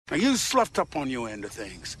Now, you sloughed up on your end of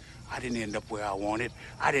things. I didn't end up where I wanted.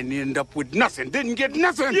 I didn't end up with nothing. Didn't get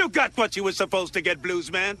nothing. You got what you were supposed to get,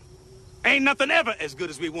 Blues Man. Ain't nothing ever as good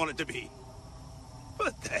as we want it to be.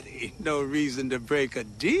 But that ain't no reason to break a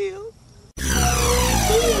deal.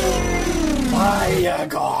 My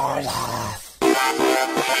God.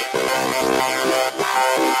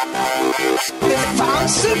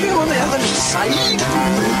 Fancy on the other side.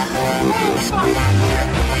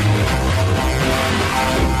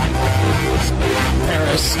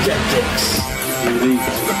 Paraskeptix.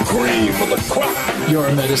 The cream of the crop.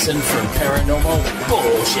 Your medicine for paranormal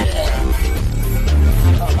bullshit.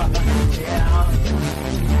 Yeah.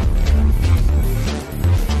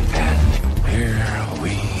 And here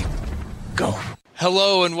we go.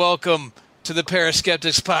 Hello and welcome to the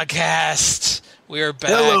Paraskeptix podcast. We are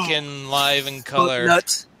back in live in color.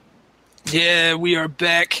 Nuts. Yeah, we are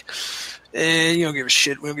back. And you don't give a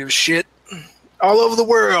shit. We don't give a shit. All over the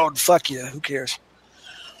world. Fuck you. Who cares?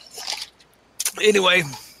 Anyway,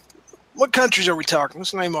 what countries are we talking?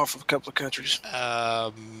 Let's name off a couple of countries.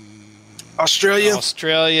 Australia.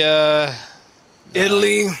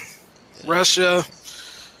 Italy. Russia.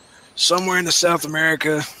 Somewhere in the South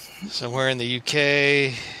America. Somewhere in the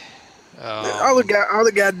UK. All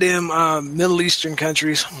the goddamn Middle Eastern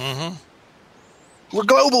countries. Mm-hmm. We're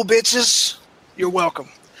global, bitches. You're welcome.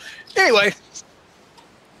 Anyway,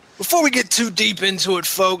 before we get too deep into it,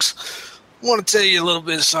 folks, I want to tell you a little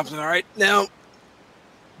bit of something, all right? Now,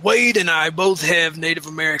 Wade and I both have Native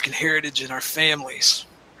American heritage in our families.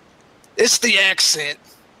 It's the accent.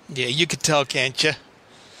 Yeah, you could tell, can't you?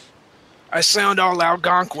 I sound all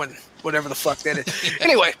Algonquin, whatever the fuck that is.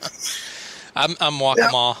 Anyway. I'm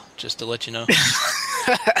Waccamaw, just to let you know.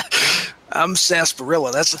 I'm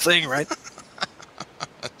sarsaparilla. That's the thing, right?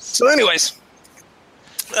 So anyways,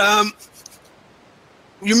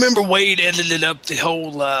 you remember Wade edited up the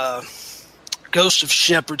whole Ghost of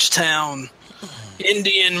Shepherdstown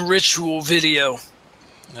Indian ritual video.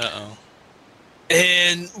 Uh-oh.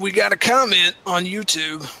 And we got a comment on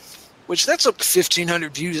YouTube, which that's up to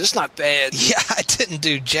 1,500 views. That's not bad. Yeah, I didn't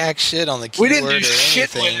do jack shit on the keyword. We didn't do or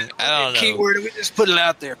shit with anything. it. I don't know. Keyword, we just put it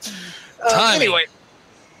out there. Anyway,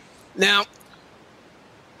 now,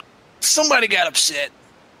 somebody got upset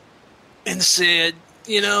and said,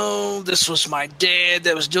 you know, this was my dad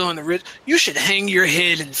that was doing the ritual. You should hang your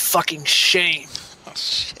head in fucking shame. Oh,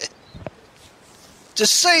 shit. To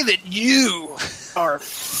say that you are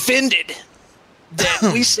offended that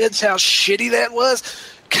we said how shitty that was,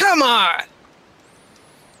 come on.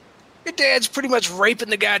 Your dad's pretty much raping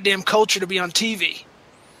the goddamn culture to be on TV.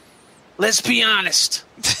 Let's be honest.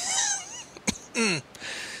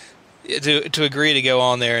 To agree to go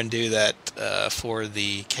on there and do that for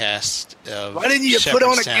the cast of Why didn't you put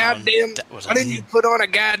on a Shepherdstown, goddamn? Why didn't you put on a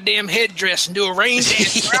goddamn headdress and do a rain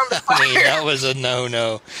dance around the fire? I mean, that was a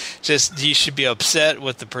no-no. Just you should be upset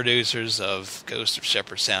with the producers of Ghost of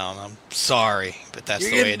Shepherdstown. I'm sorry, but that's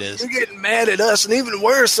the way it is. You're getting mad at us, and even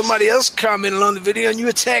worse, somebody else commented on the video and you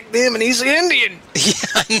attacked them, and he's Indian. Yeah,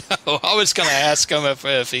 I know. I was going to ask him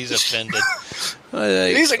if he's offended.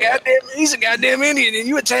 He's a goddamn Indian, and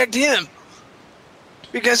you attacked him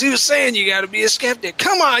because he was saying you got to be a skeptic.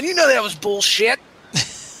 Come on, you know that was bullshit.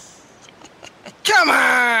 Come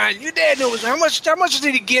on, your dad knows how much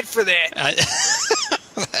did he get for that?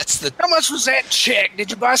 How much was that check?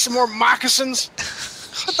 Did you buy some more moccasins?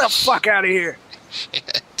 Get the fuck out of here.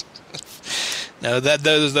 Shit. No,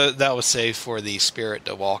 that was saved for the spirit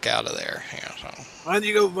to walk out of there. Yeah, so. Why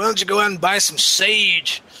don't you go out and buy some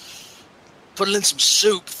sage? Put it in some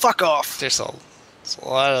soup. Fuck off. There's a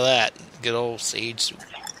lot of that. Good old sage soup.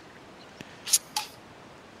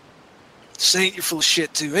 Saint, you're full of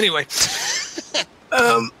shit too. Anyway.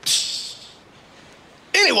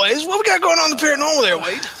 Anyways, what we got going on in the paranormal there,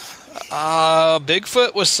 Wade?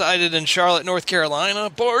 Bigfoot was sighted in Charlotte, North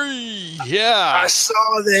Carolina. Boy, yeah. I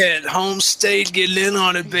saw that. Homestead getting in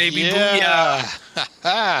on it, baby. Yeah.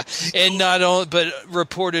 Booyah. And not only, but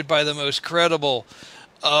reported by the most credible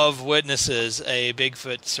of witnesses, a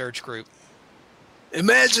Bigfoot search group.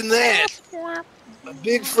 Imagine that. A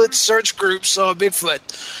Bigfoot search group saw a Bigfoot.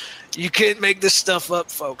 You can't make this stuff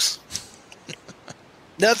up, folks.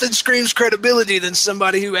 Nothing screams credibility than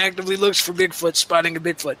somebody who actively looks for Bigfoot spotting a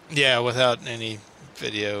Bigfoot. Yeah, without any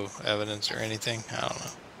video evidence or anything. I don't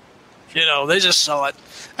know. You know, they just saw it.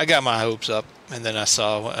 I got my hopes up, and then I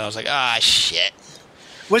was like, shit.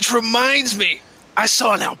 Which reminds me, I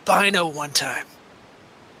saw an albino one time.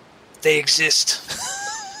 They exist.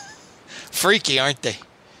 Freaky, aren't they?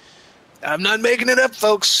 I'm not making it up,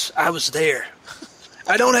 folks. I was there.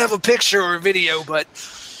 I don't have a picture or a video, but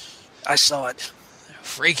I saw it.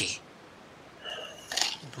 Freaky.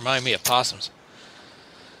 Remind me of possums.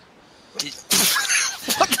 What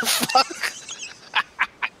the fuck?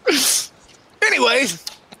 Anyway,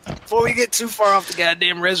 before we get too far off the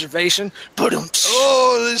goddamn reservation,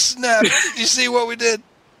 oh, this snap. Did you see what we did?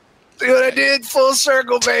 See what I did? Full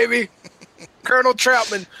circle, baby. Colonel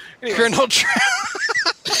Troutman. Anyway. Colonel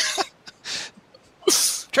Troutman.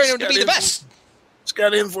 Train him to be the best. It's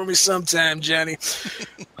got in for me sometime, Johnny.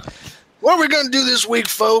 What we're going to do this week,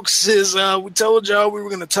 folks, is we told y'all we were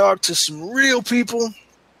going to talk to some real people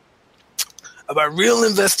about real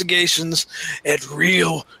investigations at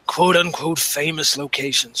real, quote-unquote, famous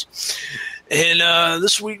locations. And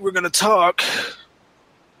this week we're going to talk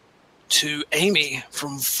to Amy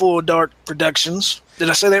from Full Dark Productions. Did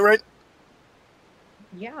I say that right?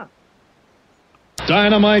 Yeah.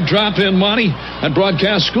 Dynamite drop-in money at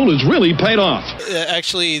broadcast school has really paid off.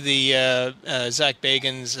 Actually, the Zach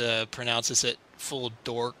Bagans pronounces it Full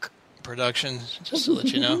Dork Productions, just to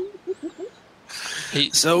let you know.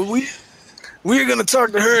 So we're going to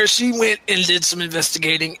talk to her. She went and did some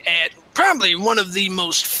investigating at probably one of the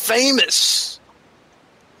most famous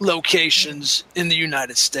locations in the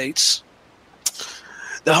United States.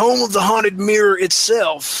 The home of the haunted mirror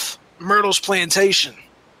itself, Myrtle's Plantation.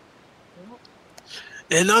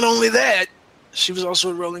 And not only that, she was also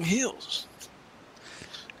at Rolling Hills.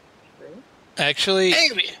 Actually,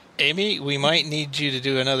 Amy, we might need you to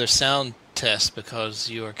do another sound test because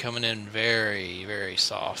you are coming in very, very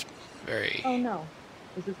soft. Very. Oh no.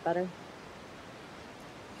 Is this better?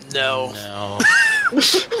 No.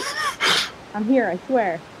 I'm here, I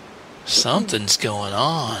swear. Something's going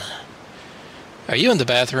on. Are you in the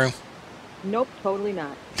bathroom? Nope, totally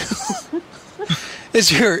not.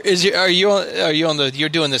 Are you on the, you're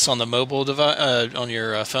doing this on the mobile device, on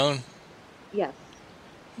your phone? Yes.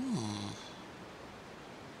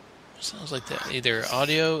 Sounds like that. Either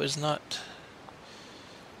audio is not.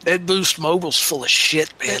 That Boost Mobile's full of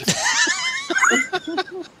shit, man.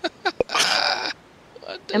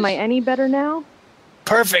 Am I any better now?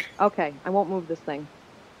 Perfect. Okay, I won't move this thing.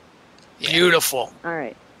 Yeah. Beautiful. All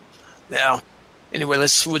right. Now, anyway,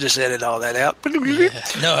 we'll just edit all that out. Yeah.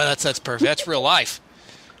 No, that's perfect. That's real life.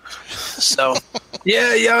 So,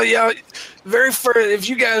 yeah. Very first, if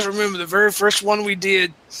you guys remember, the very first one we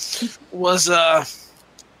did was what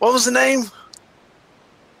was the name?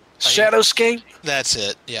 Shadowscape. That's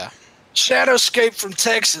it. Yeah. Shadowscape from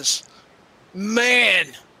Texas. Man,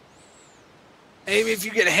 Amy, if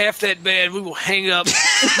you get half that bad, we will hang up.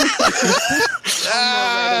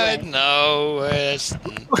 No,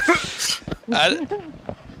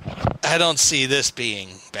 I don't see this being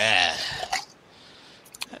bad.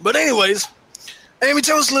 But anyways, Amy,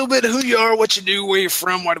 tell us a little bit of who you are, what you do, where you're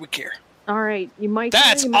from, why do we care? All right, you might.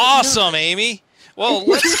 That's awesome, Amy. Well,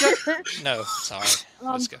 let's go. No, sorry.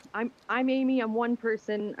 Let's go. I'm Amy. I'm one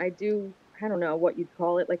person. I do, I don't know what you'd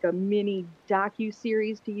call it, like a mini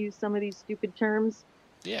docu-series, to use some of these stupid terms.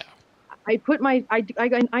 Yeah. I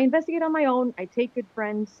investigate on my own. I take good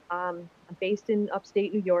friends. I'm based in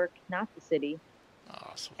upstate New York, not the city.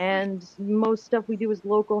 Awesome. And most stuff we do is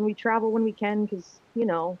local, and we travel when we can because, you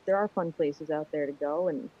know, there are fun places out there to go.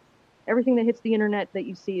 And everything that hits the internet that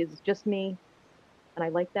you see is just me. And I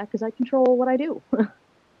like that because I control what I do.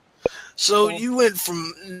 So you went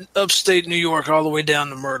from upstate New York all the way down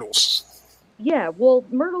to Myrtles. Yeah, well,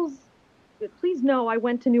 Myrtles, please know I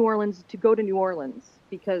went to New Orleans to go to New Orleans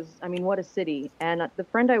because, I mean, what a city. And the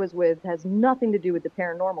friend I was with has nothing to do with the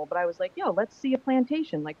paranormal, but I was like, yo, let's see a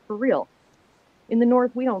plantation, like, for real. In the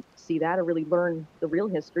North, we don't see that or really learn the real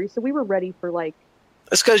history, so we were ready for, like,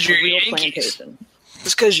 that's because you're real Yankees. plantation.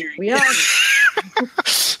 That's because you're... We are.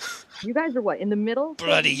 You guys are what, in the middle?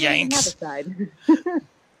 Bloody Yanks.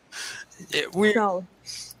 Yeah, we're... So,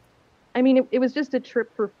 I mean, it was just a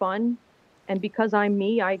trip for fun. And because I'm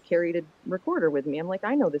me, I carried a recorder with me. I'm like,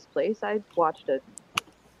 I know this place. I watched a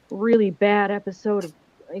really bad episode of,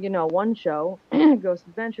 you know, one show, Ghost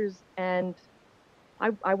Adventures, and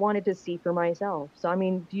I wanted to see for myself. So, I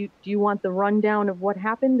mean, do you want the rundown of what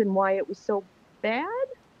happened and why it was so bad?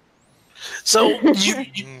 So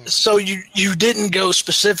you didn't go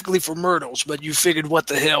specifically for Myrtles, but you figured, what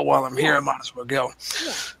the hell? While I'm here, I might as well go.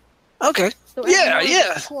 Yeah. Okay. So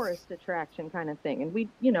yeah. A tourist attraction kind of thing, and we,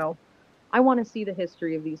 you know, I want to see the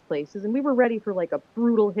history of these places, and we were ready for like a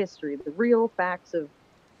brutal history, the real facts of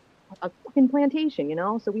a fucking plantation, you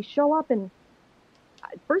know. So we show up, and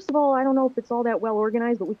first of all, I don't know if it's all that well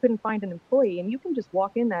organized, but we couldn't find an employee, and you can just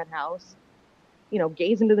walk in that house, you know,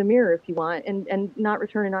 gaze into the mirror if you want, and not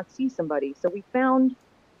return and not see somebody. So we found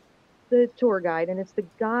the tour guide, and it's the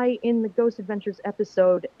guy in the Ghost Adventures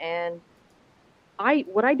episode, and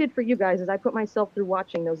what I did for you guys is I put myself through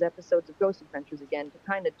watching those episodes of Ghost Adventures again to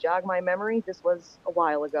kind of jog my memory. This was a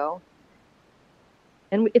while ago.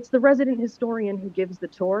 And it's the resident historian who gives the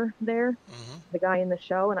tour there, the guy in the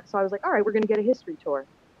show. And so I was like, all right, we're going to get a history tour.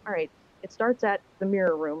 All right. It starts at the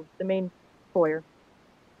mirror room, the main foyer.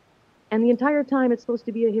 And the entire time it's supposed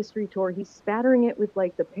to be a history tour, he's spattering it with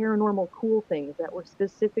like the paranormal cool things that were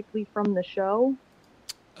specifically from the show.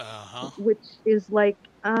 Which is like,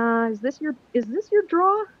 is this your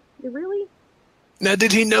draw? Really? Now,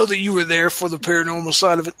 did he know that you were there for the paranormal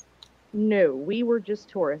side of it? No, we were just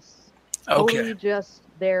tourists. Okay. Totally just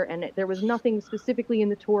there, and there was nothing specifically in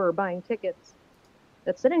the tour or buying tickets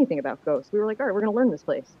that said anything about ghosts. We were like, all right, we're going to learn this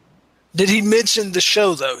place. Did he mention the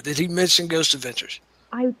show, though? Did he mention Ghost Adventures?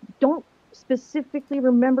 I don't specifically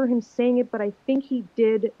remember him saying it, but I think he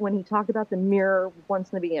did when he talked about the mirror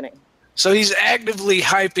once in the beginning. So he's actively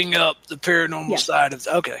hyping up the paranormal side of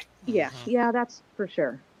it. Okay. Yeah, that's for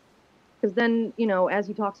sure. Because then, as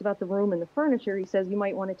he talks about the room and the furniture, he says you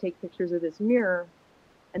might want to take pictures of this mirror.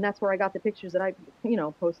 And that's where I got the pictures that I,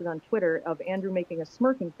 posted on Twitter of Andrew making a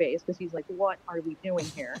smirking face because he's like, what are we doing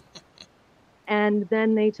here? And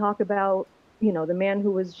then they talk about, the man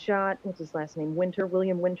who was shot, what's his last name?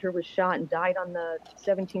 William Winter was shot and died on the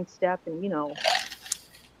 17th step. And,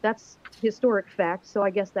 that's historic fact. So I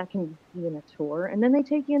guess that can be in a tour. And then they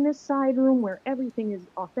take you in this side room where everything is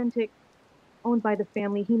authentic, owned by the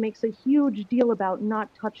family. He makes a huge deal about not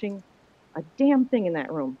touching a damn thing in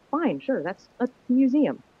that room. Fine, sure, that's a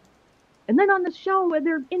museum. And then on the show,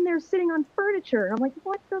 they're in there sitting on furniture. And I'm like,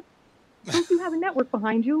 what the? Don't you have a network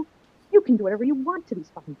behind you? You can do whatever you want to these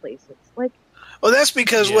fucking places. Like, well, that's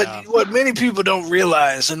because what many people don't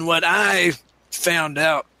realize, and what I found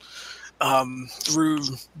out through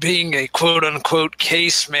being a quote-unquote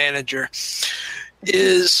case manager,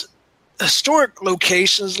 is historic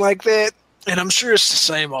locations like that, and I'm sure it's the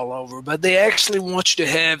same all over, but they actually want you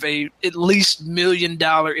to have at least $1 million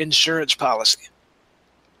insurance policy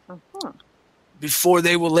before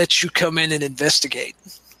they will let you come in and investigate.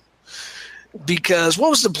 Because what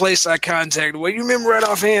was the place I contacted? Well, you remember right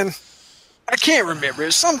offhand? I can't remember.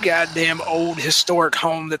 It's some goddamn old historic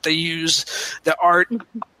home that they use. The art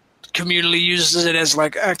community uses it as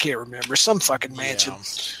like, I can't remember, some fucking mansion.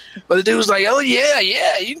 But the dude was like, oh yeah,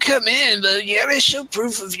 you can come in, but you gotta show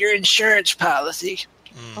proof of your insurance policy.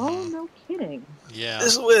 Oh, no kidding. Yeah.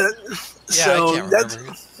 So I can't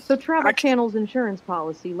remember. So Travel Channel's insurance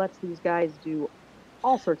policy lets these guys do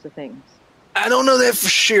all sorts of things. I don't know that for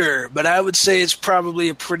sure, but I would say it's probably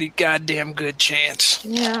a pretty goddamn good chance.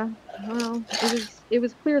 Yeah, well, it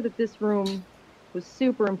was clear that this room was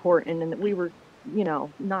super important and that we were,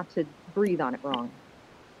 not to breathe on it wrong.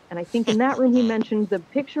 And I think in that room he mentioned the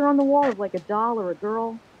picture on the wall of like a doll or a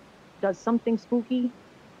girl does something spooky,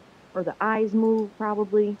 or the eyes move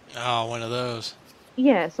probably. Oh, one of those.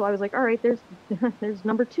 Yeah, so I was like, all right, there's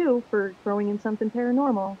number 2 for throwing in something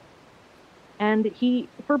paranormal. And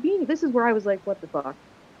this is where I was like, what the fuck?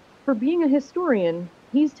 For being a historian,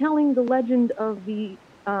 he's telling the legend of the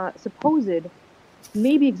supposed,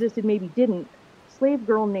 maybe existed, maybe didn't, slave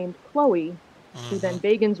girl named Chloe, who then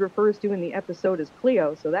Bagans refers to in the episode as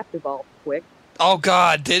Cleo, so that devolved quick. Oh,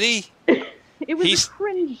 God, did he? It was a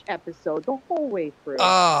cringe episode the whole way through.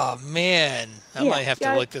 Oh, man. I might have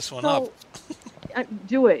to look this one up.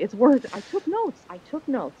 Do it. It's worth it. I took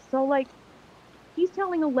notes. So, like, he's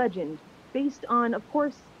telling a legend based on, of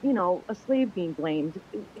course, a slave being blamed.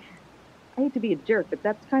 I hate to be a jerk, but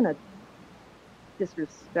that's kind of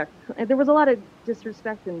disrespect. There was a lot of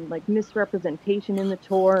disrespect and, like, misrepresentation in the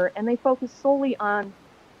tour, and they focused solely on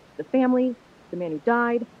the family, the man who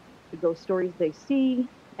died, the ghost stories they see,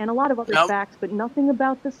 and a lot of other facts, but nothing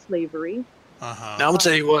about the slavery. Now, I'm going to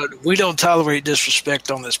tell you what, we don't tolerate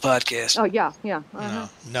disrespect on this podcast. Oh, yeah. No,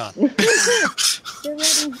 none. Get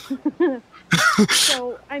ready.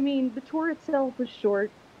 So, I mean, the tour itself was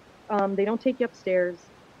short. They don't take you upstairs.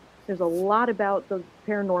 There's a lot about the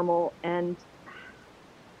paranormal, and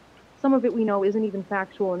some of it we know isn't even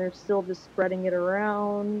factual, and they're still just spreading it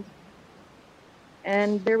around.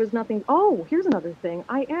 And there was nothing. Oh, here's another thing.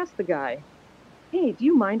 I asked the guy, hey, do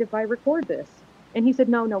you mind if I record this? And he said,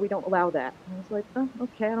 no, we don't allow that. And I was like, oh,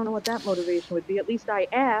 okay, I don't know what that motivation would be. At least I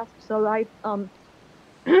asked, so I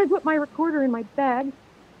put my recorder in my bag,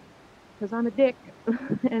 because I'm a dick,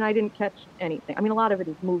 and I didn't catch anything. I mean, a lot of it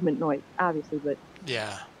is movement noise, obviously, but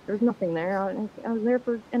there's nothing there. I was there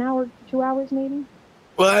for an hour, 2 hours, maybe.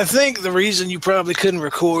 Well, I think the reason you probably couldn't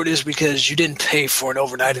record is because you didn't pay for an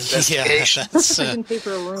overnight investigation. I didn't pay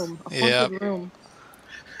for a room, haunted room.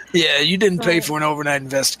 Yeah, you didn't pay for an overnight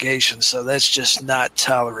investigation, so that's just not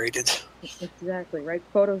tolerated. Exactly, right?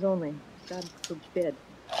 Photos only. God forbid.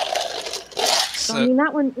 So, I mean,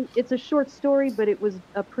 that one, it's a short story, but it was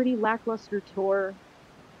a pretty lackluster tour.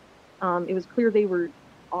 It was clear they were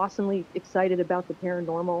awesomely excited about the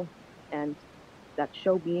paranormal and that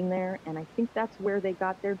show being there, and I think that's where they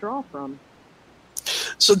got their draw from.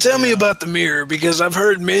 So tell me about the mirror, because I've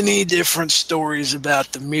heard many different stories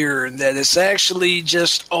about the mirror, and that it's actually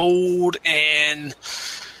just old, and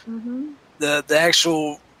the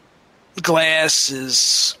actual glass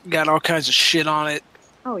has got all kinds of shit on it.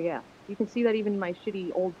 Oh, yeah. You can see that even in my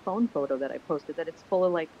shitty old phone photo that I posted, that it's full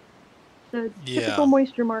of, like, the typical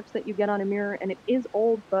moisture marks that you get on a mirror, and it is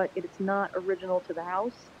old, but it's not original to the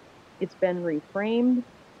house. It's been reframed.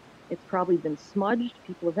 It's probably been smudged.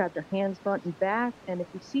 People have had their hands front and back, and if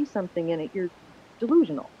you see something in it, you're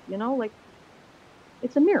delusional, you know? Like,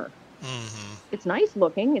 it's a mirror. It's nice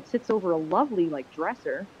looking. It sits over a lovely, like,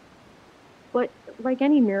 dresser. But like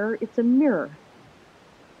any mirror, it's a mirror.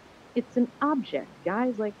 It's an object,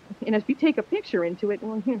 guys. Like, and if you take a picture into it,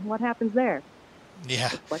 well, what happens there?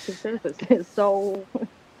 Yeah. Reflective surfaces. So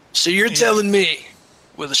you're telling me,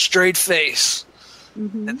 with a straight face,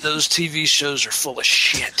 that those TV shows are full of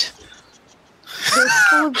shit. They're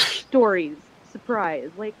full of stories.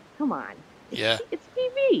 Surprise. Like, come on. Yeah. It's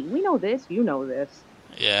TV. We know this. You know this.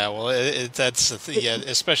 Yeah, well, that's the thing. Yeah,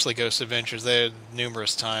 especially Ghost Adventures.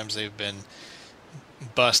 Numerous times they've been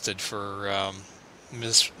busted for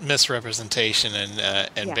misrepresentation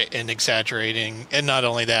and exaggerating, and not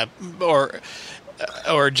only that,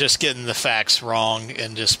 or just getting the facts wrong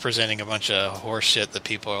and just presenting a bunch of horse shit that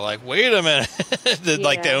people are like, wait a minute.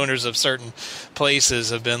 Like the owners of certain places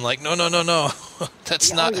have been like, no,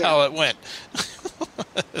 that's not how it went.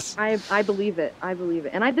 I believe it. I believe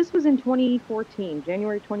it. And this was in 2014,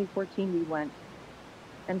 January 2014 we went.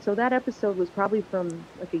 And so that episode was probably from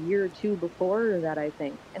like a year or two before that, I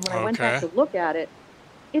think. And when I went back to look at it,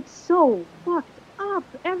 it's so fucked up.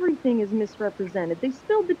 Everything is misrepresented. They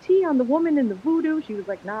spilled the tea on the woman in the voodoo. She was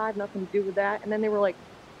like, nah, I have nothing to do with that. And then they were like,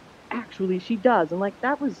 actually, she does. And like,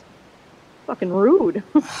 that was fucking rude.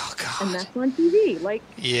 Oh, God. And that's on TV. Like,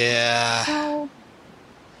 yeah.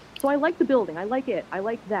 So I like the building. I like it. I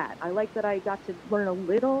like that. I like that I got to learn a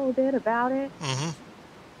little bit about it.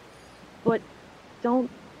 But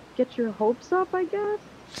don't get your hopes up, I guess.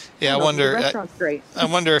 Yeah, I wonder. The restaurant's great. I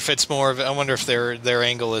wonder if it's more of. I wonder if their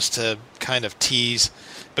angle is to kind of tease,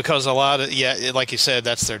 because a lot of like you said,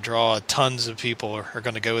 that's their draw. Tons of people are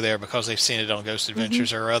going to go there because they've seen it on Ghost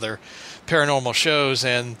Adventures or other paranormal shows,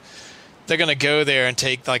 and they're going to go there and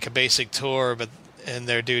take like a basic tour, and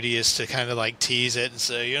their duty is to kind of like tease it and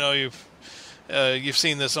say, you've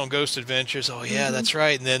seen this on Ghost Adventures. Oh yeah, that's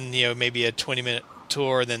right. And then maybe a 20-minute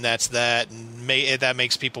tour, then that's that, and that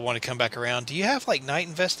makes people want to come back around. Do you have like night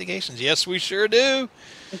investigations? Yes, we sure do.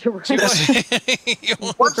 One thing,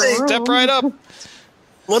 step right up.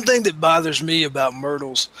 One thing that bothers me about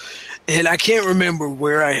Myrtles, and I can't remember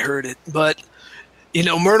where I heard it, but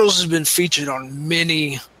Myrtles has been featured on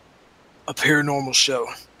many a paranormal show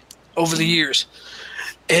over the years.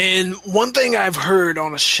 And one thing I've heard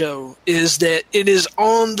on a show is that it is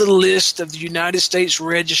on the list of the United States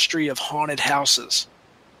Registry of Haunted Houses.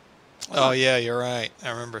 Oh, yeah, you're right.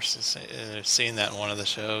 I remember seeing that in one of the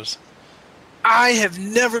shows. I have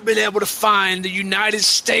never been able to find the United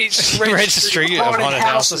States Registry of Haunted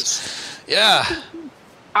Houses. Yeah.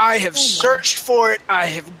 I have searched for it. I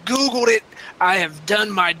have Googled it. I have done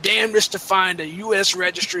my damnedest to find a U.S.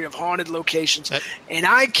 Registry of Haunted Locations, and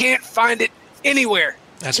I can't find it anywhere.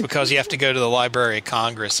 That's because you have to go to the Library of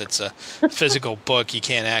Congress. It's a physical book. You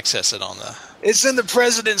can't access it on the... It's in the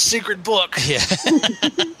President's secret book. Yeah.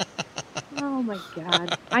 Oh, my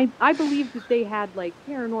God. I believe that they had, like,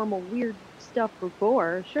 paranormal weird stuff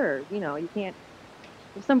before. Sure, you can't...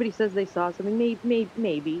 If somebody says they saw something,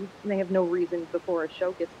 maybe. And they have no reason before a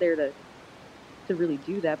show gets there to really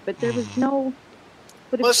do that. But there was no...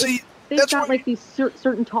 But they've got, like, these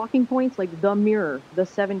certain talking points, like the mirror, the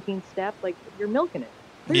 17th step. Like, you're milking it.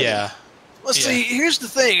 Really? Yeah. Well, see, here's the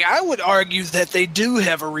thing. I would argue that they do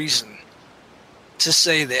have a reason to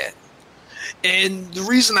say that. And the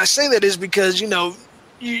reason I say that is because,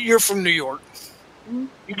 you're from New York.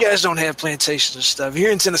 You guys don't have plantations and stuff.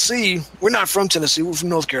 Here in Tennessee, we're not from Tennessee. We're from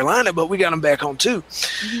North Carolina, but we got them back home, too.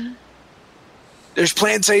 There's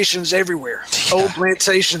plantations everywhere. Yeah. Old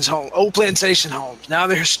plantation homes. Now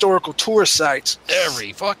they're historical tourist sites.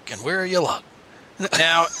 Every fucking where you look.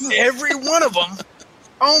 Now, every one of them,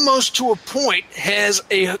 almost to a point, has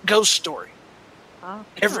a ghost story.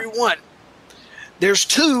 Every one. There's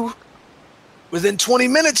 2 within 20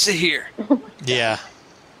 minutes of here. Yeah.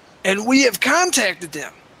 And we have contacted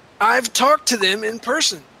them. I've talked to them in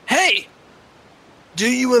person. Hey, Do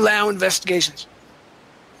you allow investigations?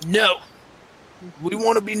 No. We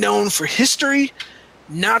want to be known for history,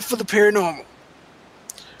 not for the paranormal.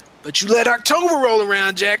 But you let October roll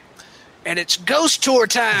around, Jack, and it's ghost tour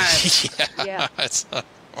time. Yeah.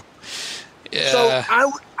 Yeah. So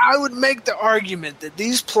I would make the argument that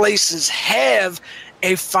these places have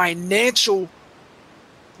a financial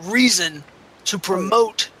reason to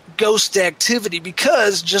promote ghost activity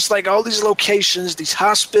because just like all these locations, these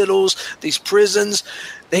hospitals, these prisons,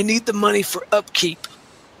 they need the money for upkeep.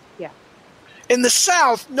 Yeah. In the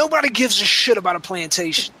South, nobody gives a shit about a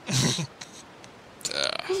plantation.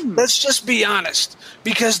 Let's just be honest,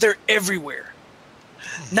 because they're everywhere.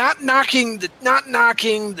 Not knocking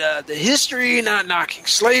the history, not knocking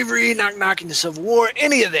slavery, not knocking the Civil War,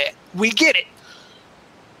 any of that. We get it.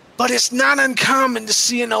 But it's not uncommon to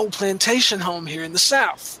see an old plantation home here in the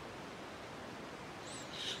South.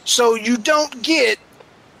 So you don't get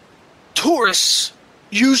tourists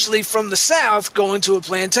usually from the South going to a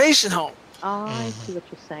plantation home. Oh, I see what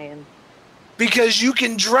you're saying. Because you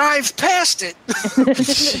can drive past it.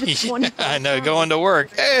 I know, going to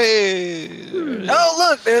work. Hey! Oh,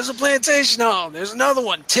 look, there's a plantation home. There's another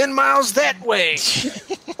one 10 miles that way.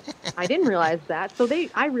 I didn't realize that. So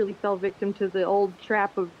I really fell victim to the old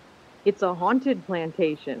trap of it's a haunted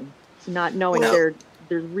plantation, not knowing there's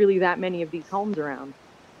really that many of these homes around.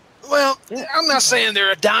 Well, I'm not saying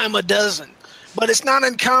they're a dime a dozen, but it's not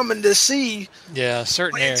uncommon to see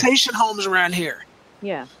certain plantation homes around here.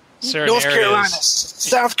 Yeah. Certain North areas. Carolina,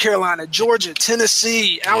 South Carolina, Georgia,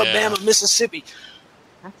 Tennessee, Alabama, Mississippi.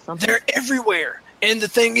 That's something. They're everywhere. And the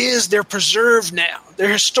thing is, they're preserved now.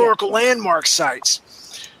 They're historical landmark sites.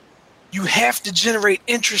 You have to generate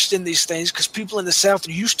interest in these things because people in the South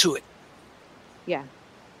are used to it. Yeah.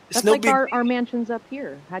 It's That's no like big our mansions up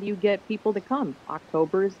here. How do you get people to come?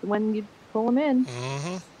 October is when you pull them in.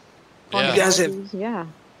 Mm-hmm.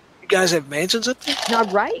 You guys have mansions up there?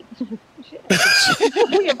 Not right. Shit.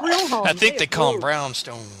 We have real homes. I think they call them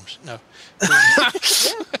brownstones. No.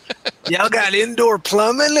 Y'all got indoor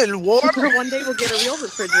plumbing and water? One day we'll get a real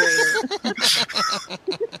refrigerator.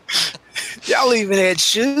 Y'all even had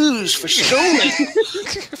shoes for schooling.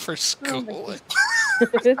 For schooling.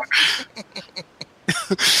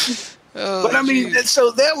 But I mean,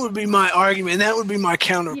 so that would be my argument. That would be my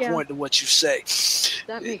counterpoint to what you say.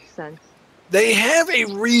 That makes sense. They have a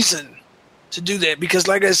reason to do that because,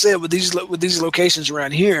 like I said, with these locations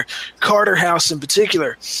around here, Carter House in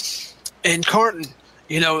particular, and Carton,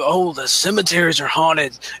 the cemeteries are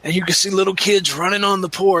haunted, and you can see little kids running on the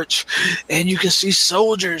porch, and you can see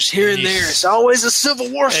soldiers here and there. It's always a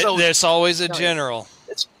Civil War soldier. There's always a general.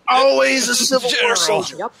 It's always a Civil War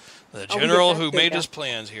soldier. Yep. The general who made his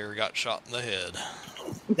plans here got shot in the head.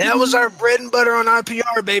 That was our bread and butter on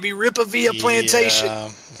IPR, baby. Ripavia Plantation. Yeah.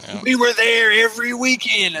 We were there every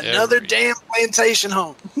weekend. Another damn plantation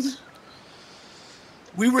home.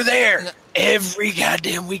 We were there every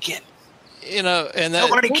goddamn weekend. And that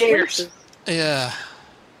nobody cares. Yeah.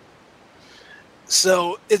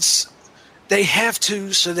 So they have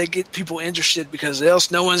to, so they get people interested because else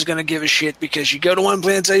no one's going to give a shit because you go to one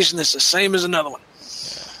plantation that's the same as another one.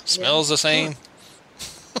 Smells the same.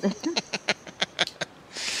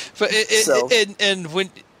 But when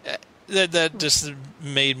that just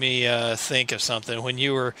made me think of something. When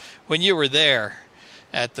you were there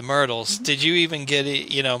at the Myrtles, did you even get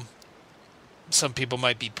it? Some people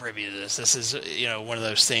might be privy to this. This is one of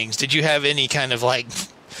those things. Did you have any kind of like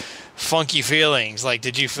funky feelings? Like,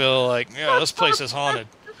 did you feel like this place is haunted?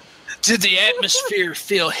 Did the atmosphere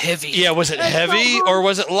feel heavy? Yeah, was it heavy or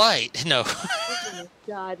was it light? No. Oh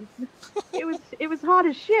God, it was hot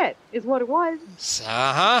as shit. Is what it was.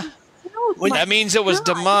 That means it was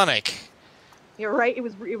demonic. You're right. It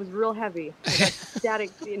was real heavy. Like static.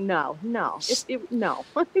 No.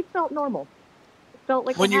 It felt normal. It felt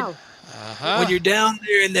like a house. When you're down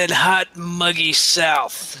there in that hot, muggy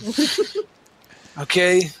South,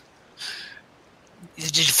 okay.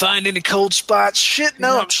 Did you find any cold spots? Shit,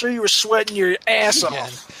 no. I'm sure you were sweating your ass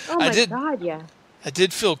off. Oh my God, yeah. I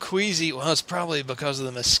did feel queasy. Well, it's probably because of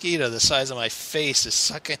the mosquito. The size of my face is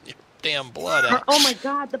sucking your damn blood out. Oh my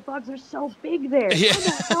God, the bugs are so big there. Yeah.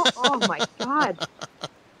 Oh my God.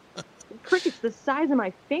 Crickets the size of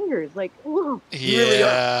my fingers. Like, whoa. Yeah. Really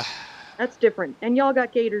are. That's different. And y'all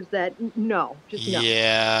got gators that, no. Just no.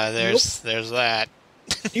 Yeah, there's that.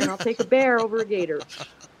 And I'll take a bear over a gator.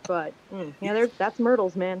 But, that's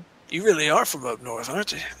Myrtles, man. You really are from up north,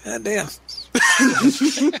 aren't you? God damn.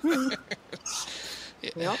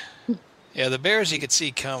 Yep. Yeah, the bears you could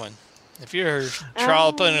see coming. If you're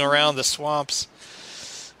trolloping around the swamps,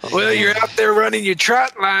 Well, you're out there running your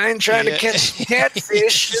trot line, trying to catch some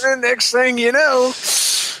catfish, and the next thing you know,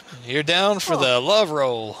 you're down for the love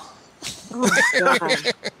roll. Oh my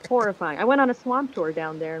God, horrifying! I went on a swamp tour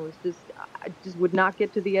down there and I just would not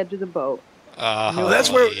get to the edge of the boat. No, that's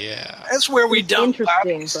where we dump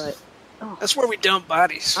bodies. But that's where we dump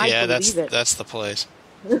bodies. That's the place.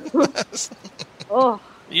 Oh,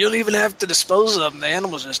 you don't even have to dispose of them; the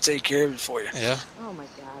animals just take care of it for you. Yeah. Oh my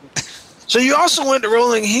God. So you also went to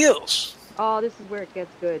Rolling Hills. Oh, this is where it gets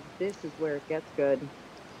good. This is where it gets good.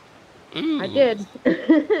 Ooh. I did.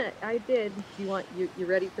 I did. You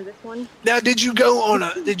ready for this one? Now, did you go on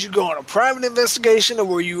a private investigation, or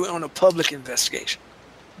were you on a public investigation?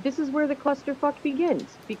 This is where the clusterfuck begins,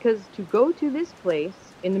 because to go to this place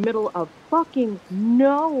in the middle of fucking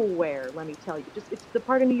nowhere, let me tell you, it's the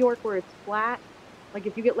part of New York where it's flat. Like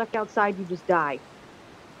if you get left outside, you just die.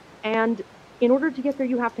 And in order to get there,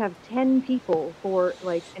 you have to have 10 people for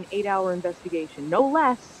like an 8-hour investigation, no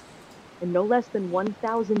less, and no less than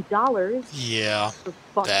 $1,000. Yeah, for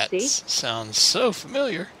fuck's sake. Sounds so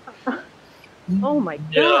familiar. Oh my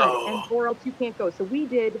God! Or else you can't go. So we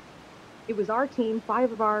did. It was our team,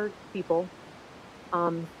 5 of our people,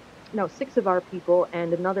 6 of our people,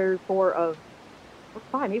 and another 4 or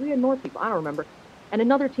 5. Maybe we had more people. I don't remember. And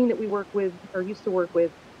another team that we work with or used to work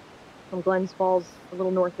with from Glens Falls, a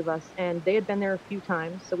little north of us, and they had been there a few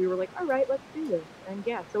times. So we were like, all right, let's do this. And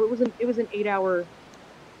yeah, so it was an 8-hour,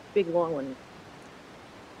 big long one.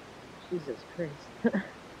 Jesus Christ.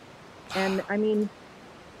 And I mean,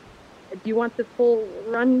 do you want the full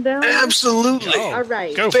rundown? Absolutely. All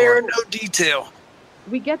right. Spare no detail.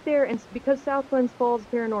 We get there, and because South Glens Falls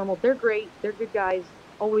Paranormal, they're great. They're good guys.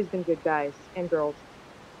 Always been good guys and girls.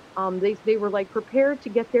 They were like prepared to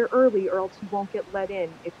get there early, or else you won't get let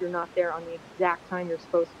in if you're not there on the exact time you're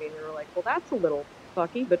supposed to be. And they were like, well, that's a little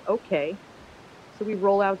fucky, but okay. So we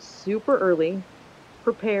roll out super early,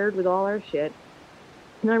 prepared with all our shit.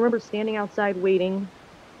 And I remember standing outside waiting,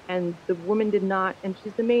 and the woman did not, and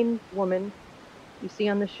she's the main woman you see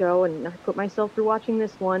on the show, and I put myself through watching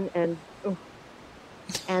this one, and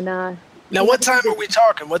now what time are we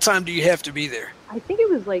talking? What time do you have to be there? I think it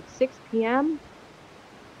was like 6 p.m.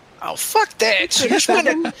 Oh, fuck that. So you're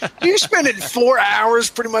spending 4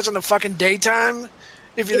 hours pretty much in the fucking daytime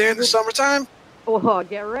if you're there in the summertime? Oh,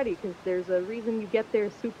 get ready, because there's a reason you get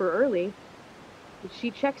there super early.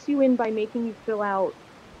 She checks you in by making you fill out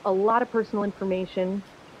a lot of personal information,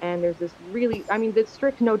 and there's this the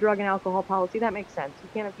strict no drug and alcohol policy. That makes sense. You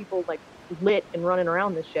can't have people like lit and running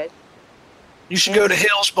around this shit. You should go to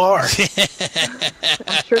Hill's Bar. I'm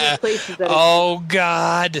sure there's places that. Oh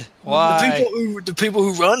God! Why? The people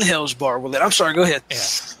who run Hill's Bar will let. I'm sorry. Go ahead. Yeah.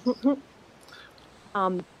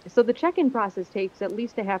 So the check-in process takes at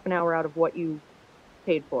least a half an hour out of what you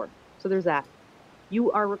paid for. So there's that.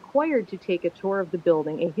 You are required to take a tour of the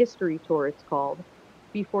building, a history tour it's called,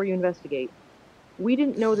 before you investigate. We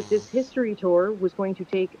didn't know that this history tour was going to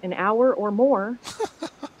take an hour or more.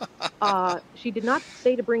 She did not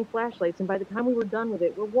say to bring flashlights, and by the time we were done with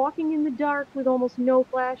it, we're walking in the dark with almost no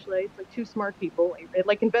flashlights, like 2 smart people.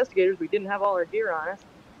 Like investigators, we didn't have all our gear on us.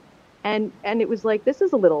 And it was like, this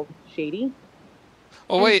is a little shady.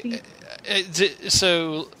 Oh, wait.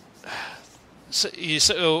 So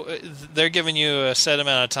they're giving you a set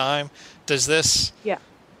amount of time. Does this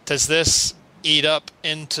eat up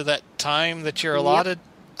into that time that you're allotted?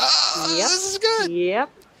 Yep. This is good. Yep.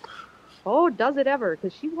 Oh, does it ever?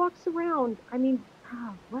 Because she walks around. I mean,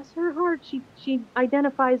 bless her heart. She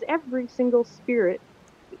identifies every single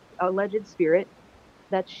alleged spirit,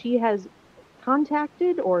 that she has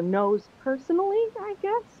contacted or knows personally, I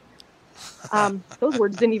guess. Those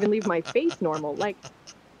words didn't even leave my face normal. Like,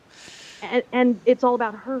 and it's all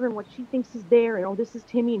about her and what she thinks is there. And, this is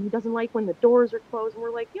Timmy, and he doesn't like when the doors are closed. And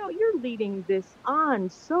we're like, yo, you're leading this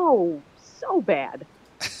on so bad.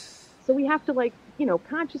 So we have to,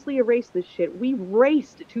 consciously erase this shit. We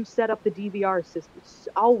raced to set up the DVR system.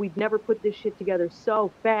 Oh, we've never put this shit together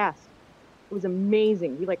so fast. It was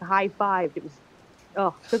amazing. We, high-fived. It was,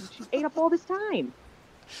 because she ate up all this time.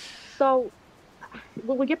 So,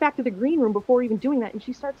 we get back to the green room before even doing that, and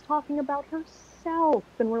she starts talking about herself.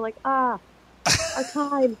 And we're like, our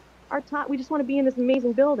time, we just want to be in this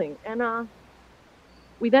amazing building. And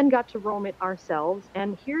we then got to roam it ourselves.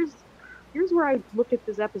 And here's where I looked at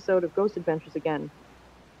this episode of Ghost Adventures again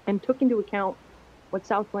and took into account what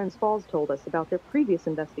South Glens Falls told us about their previous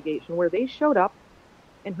investigation, where they showed up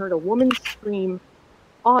and heard a woman scream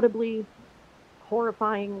audibly,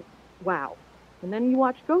 horrifying, wow. And then you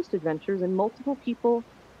watch Ghost Adventures, and multiple people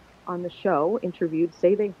on the show interviewed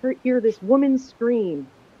say they hear this woman scream,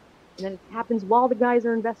 and then it happens while the guys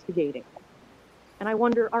are investigating. And I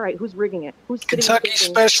wonder, all right, who's rigging it? Who's sitting Kentucky thinking,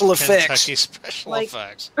 Special Effects. Kentucky Special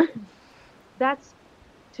Effects. That's,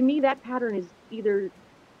 to me, that pattern is either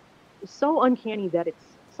so uncanny that it's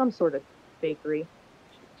some sort of fakery.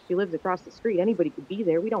 She lives across the street. Anybody could be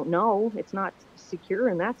there. We don't know. It's not secure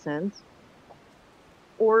in that sense.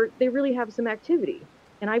 Or they really have some activity.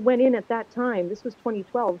 And I went in at that time. This was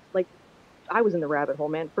 2012. Like, I was in the rabbit hole,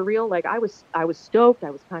 man. For real. Like, I was stoked.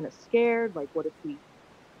 I was kind of scared. Like, what if we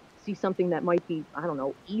see something that might be, I don't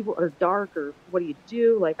know, evil or dark, or what do you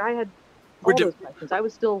do? Like, I had all those questions. I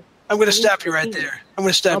was still. I'm going to stop you right there. I'm going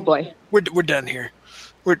to stop. Oh boy. We're done here.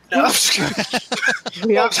 No, I'm just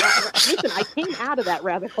kidding. Yeah, listen, I came out of that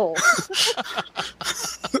rabbit hole.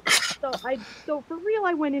 So for real,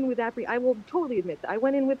 I went in with I will totally admit that I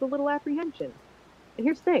went in with a little apprehension. And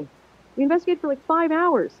here's the thing: we investigated for like 5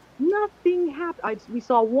 hours. Nothing happened. We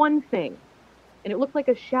saw one thing, and it looked like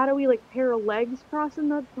a shadowy, like, pair of legs crossing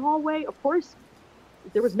the hallway. Of course,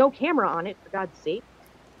 there was no camera on it. For God's sake.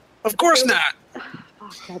 Of course not.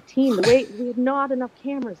 Oh, that team, the way we had not enough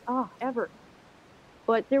cameras. Ever.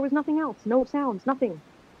 But there was nothing else. No sounds. Nothing.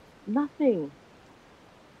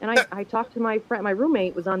 And I talked to my friend. My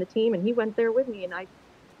roommate was on the team, and he went there with me. And I,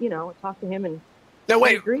 talked to him, and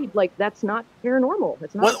he agreed. Like, that's not paranormal.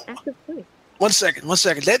 It's not an active place. One second.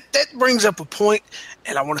 That brings up a point,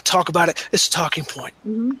 and I want to talk about it. It's a talking point.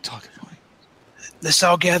 Mm-hmm. Talking point. Let's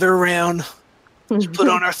all gather around. Let's put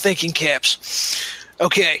on our thinking caps.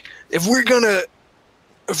 Okay, if we're gonna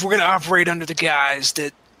operate under the guise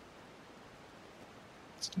that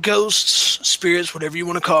ghosts, spirits, whatever you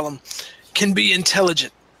want to call them, can be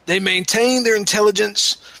intelligent. They maintain their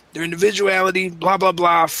intelligence, their individuality, blah, blah,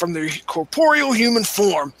 blah, from their corporeal human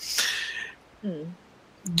form.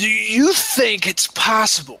 Do you think it's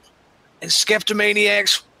possible, and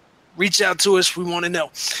Skeptomaniacs, reach out to us, we want to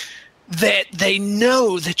know, that they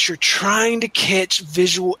know that you're trying to catch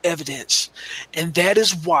visual evidence, and that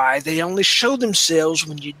is why they only show themselves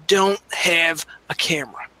when you don't have a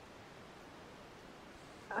camera?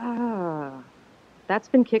 That's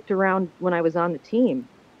been kicked around when I was on the team,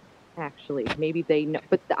 actually. Maybe they know.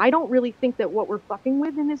 But I don't really think that what we're fucking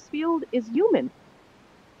with in this field is human.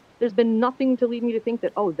 There's been nothing to lead me to think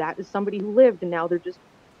that, that is somebody who lived and now they're just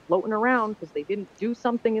floating around because they didn't do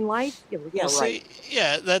something in life. Right.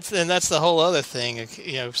 That's the whole other thing.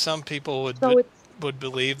 Some people would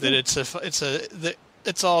believe that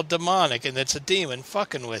it's all demonic and it's a demon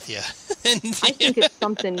fucking with you. I think it's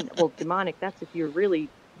something, demonic. That's if you really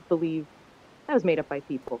believe that was made up by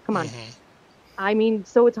people. Come on. Mm-hmm. I mean,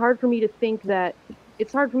 so it's hard for me to think that,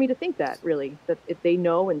 really, that if they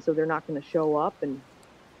know and so they're not going to show up, and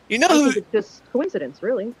I think it's just coincidence,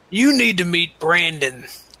 really. You need to meet Brandon,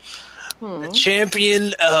 the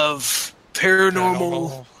champion of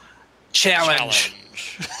Paranormal Challenge.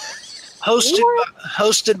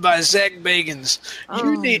 Hosted by Zach Bagans.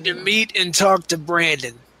 You need to meet and talk to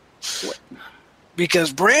Brandon.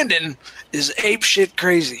 Because Brandon is apeshit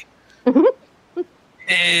crazy.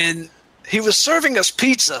 And he was serving us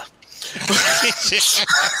pizza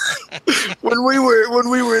when we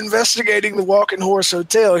were investigating the Walking Horse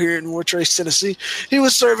Hotel here in Wartrace, Tennessee. He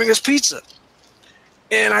was serving us pizza.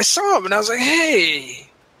 And I saw him and I was like, "Hey,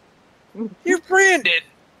 you're Brandon."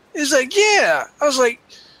 He's like, "Yeah." I was like,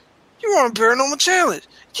 "You're on Paranormal Challenge."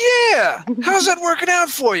 "Yeah." "How's that working out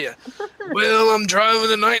for you?" "Well, I'm driving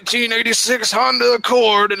the 1986 Honda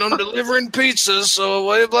Accord and I'm delivering pizzas, so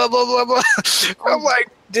blah, blah, blah, blah. I'm like,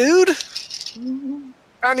 dude,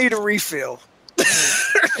 I need a refill.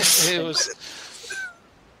 It was...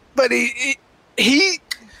 But I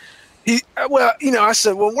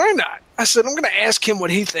said, well, why not? I said, I'm going to ask him what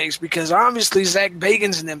he thinks, because obviously Zach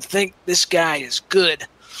Bagans and them think this guy is good.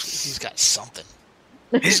 He's got something.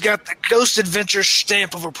 He's got the Ghost Adventure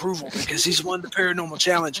stamp of approval because he's won the Paranormal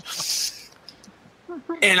Challenge.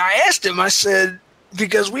 And I asked him, I said,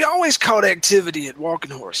 because we always caught activity at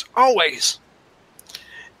Walking Horse. Always.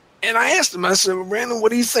 And I asked him, I said, well, Brandon,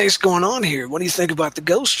 what do you think's going on here? What do you think about the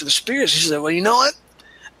ghosts or the spirits? He said, well, you know what?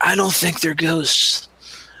 I don't think they're ghosts.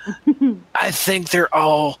 I think they're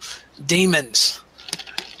all demons.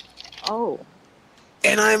 Oh.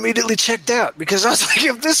 And I immediately checked out because I was like,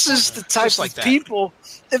 if this is the type of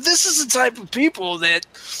people that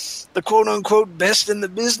the quote unquote best in the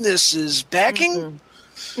business is backing,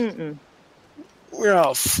 we're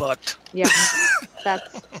all fucked. Yeah,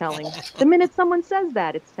 that's telling. The minute someone says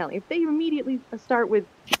that, it's telling. If they immediately start with,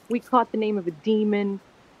 we caught the name of a demon,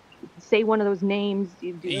 say one of those names.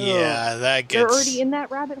 Yeah, that gets... They're already in that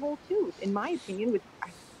rabbit hole too, in my opinion.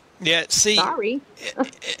 Yeah, see, Sorry.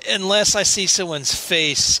 unless I see someone's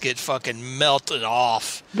face get fucking melted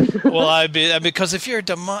off, well, because if you're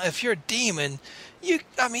a demon, you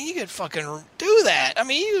could fucking do that. I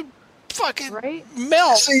mean, you fucking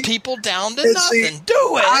melt people down to nothing.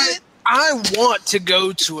 Do it. I want to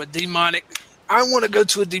go to a demonic. I want to go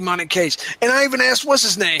to a demonic case, and I even asked what's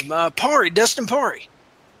his name, Dustin Pari.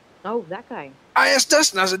 Oh, that guy. I asked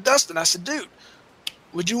Dustin. I said, Dustin. I said, dude,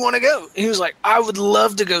 would you want to go? And he was like, I would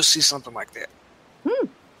love to go see something like that.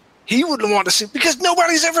 He wouldn't want to see because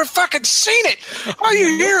nobody's ever fucking seen it. All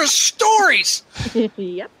you hear is stories.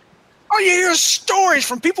 Yep. All you hear is stories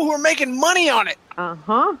from people who are making money on it.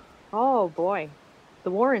 Uh-huh. Oh, boy.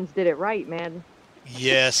 The Warrens did it right, man.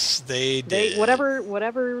 Yes, they did.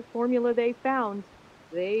 Whatever formula they found,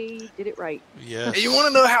 they did it right. Yes. And you want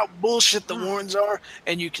to know how bullshit the Warrens are?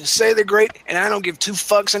 And you can say they're great, and I don't give two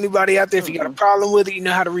fucks anybody out there. If you got a problem with it, you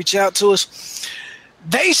know how to reach out to us.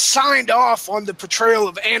 They signed off on the portrayal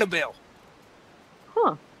of Annabelle.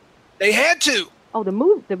 Huh. They had to. Oh, the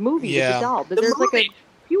movie, Yeah. the doll. There's like a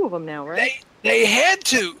few of them now, right? They had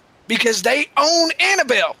to because they own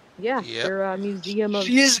Annabelle. Yeah, Yep. they're a museum of...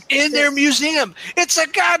 She is in their museum. It's a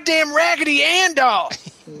goddamn Raggedy Ann doll.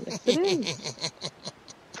 Yes, it is.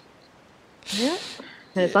 Yeah.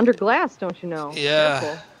 And it's under glass, don't you know? Yeah.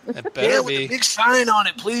 Careful. It better With be. a big sign on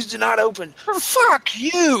it. Please do not open. Fuck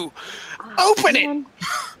you. Open it. Man.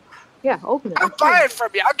 Yeah, open it. I'll buy it from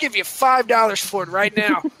you. I'll give you $5 for it right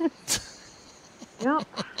now.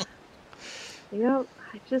 Yep.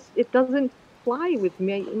 It doesn't fly with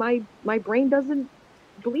me. My brain doesn't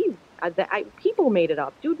believe that people made it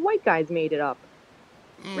up. Dude, white guys made it up.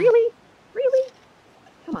 Really?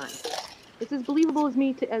 Come on. It's as believable as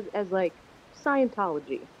me as like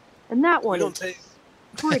Scientology. And that one is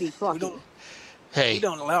pretty fucking... Hey, we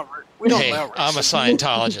don't allow I'm a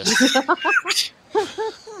Scientologist.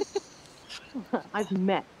 I've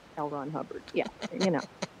met L. Ron Hubbard. Yeah, you know.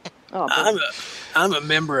 Oh, I'm a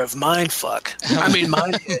member of Mindfuck. I mean,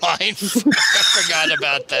 Mindfuck. I forgot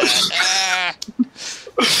about that.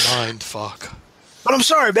 Mindfuck. But I'm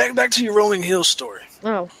sorry. Back to your Rolling Hills story.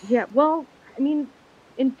 Oh, yeah. Well, I mean,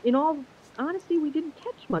 in all honesty, we didn't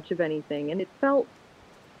catch much of anything, and it felt...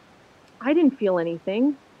 I didn't feel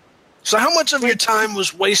anything. So how much of your time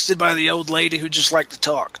was wasted by the old lady who just liked to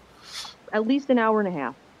talk? At least an hour and a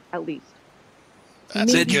half. At least.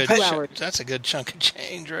 That's Maybe a good. 2 hours. That's a good chunk of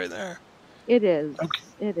change right there. It is. Okay.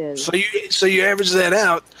 It is. So you average that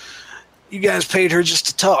out. You guys paid her just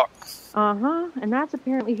to talk. Uh-huh. And that's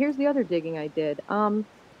apparently... Here's the other digging I did.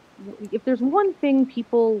 If there's one thing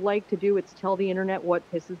people like to do, it's tell the internet what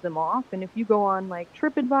pisses them off. And if you go on, like,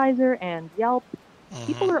 TripAdvisor and Yelp,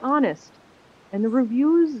 people are honest. And the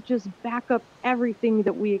reviews just back up everything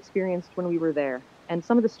that we experienced when we were there. And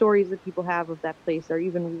some of the stories that people have of that place are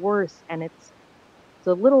even worse. And it's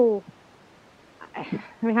a little... I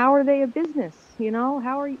mean, how are they a business? You know,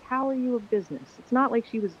 how are you a business? It's not like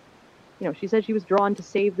she was, you know, she said she was drawn to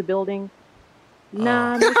save the building.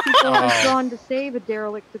 Nah, most people are drawn to save a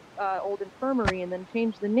derelict old infirmary and then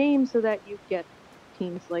change the name so that you get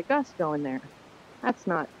teams like us going there. That's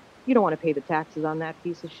not... You don't want to pay the taxes on that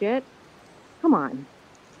piece of shit. Come on.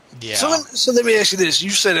 Yeah. So let me ask you this: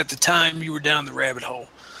 you said at the time you were down the rabbit hole.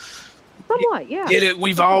 Somewhat, yeah. Get it?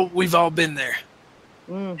 We've all been there.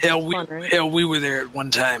 Hell, we were there at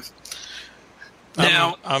one time.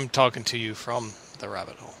 Now I'm talking to you from the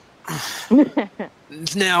rabbit hole.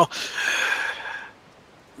 Now,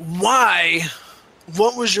 why?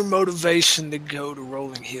 What was your motivation to go to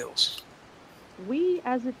Rolling Hills? We,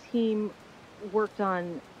 as a team, worked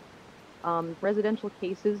on residential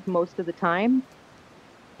cases most of the time,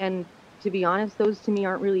 and to be honest, those to me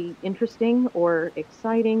aren't really interesting or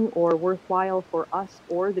exciting or worthwhile for us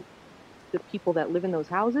or the people that live in those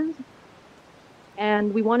houses.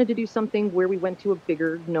 And we wanted to do something where we went to a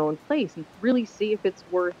bigger known place and really see if it's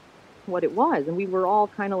worth what it was. And we were all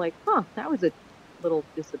kind of like, that was a little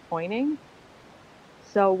disappointing.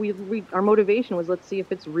 So our motivation was, let's see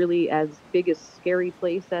if it's really as big a scary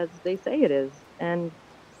place as they say it is. And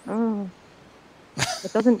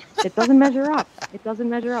it doesn't measure up. It doesn't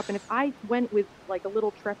measure up. And if I went with like a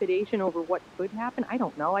little trepidation over what could happen, I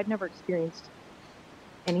don't know. I'd never experienced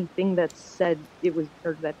anything that said it was,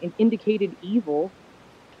 or that indicated evil,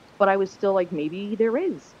 but I was still like, maybe there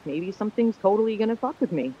is. Maybe something's totally gonna fuck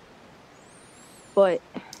with me. But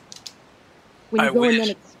when you go and then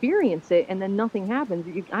experience it and then nothing happens,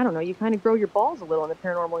 I don't know, you kind of grow your balls a little in the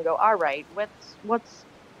paranormal and go, all right,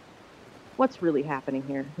 what's really happening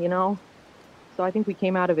here, you know? So I think we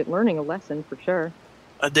came out of it learning a lesson for sure.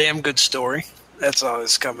 A damn good story. That's all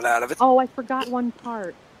that's coming out of it. Oh, I forgot one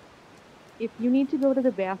part. if you need to go to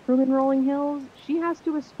the bathroom in Rolling Hills, she has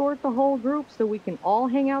to escort the whole group so we can all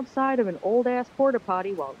hang outside of an old-ass porta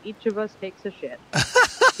potty while each of us takes a shit.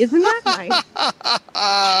 Isn't that nice?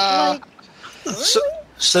 Like,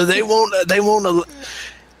 so they won't.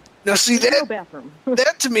 Now see there's that no bathroom.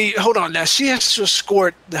 that to me. Hold on. Now she has to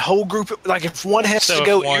escort the whole group. Like if one has So to if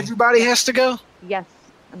go, one- everybody has to go. Yes,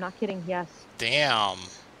 I'm not kidding. Yes. Damn.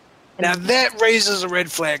 Now that raises a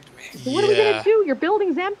red flag to me. So what are we gonna do? Your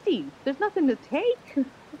building's empty. There's nothing to take.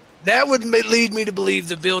 That would lead me to believe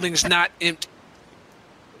the building's not empty.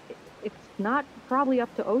 It's not probably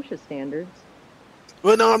up to OSHA standards.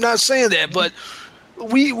 Well, no, I'm not saying that, but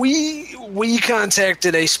we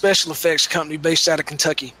contacted a special effects company based out of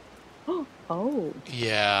Kentucky. Oh.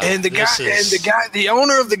 Yeah. And the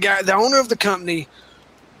owner of the company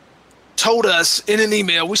told us in an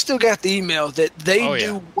email, we still got the email, that they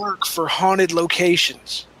do work for haunted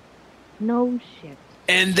locations. No shit.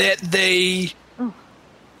 And that they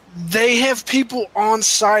have people on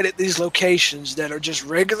site at these locations that are just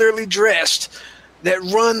regularly dressed that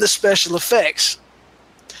run the special effects.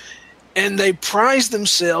 And they prize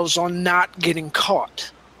themselves on not getting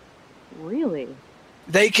caught. Really?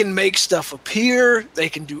 They can make stuff appear, they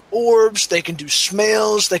can do orbs, they can do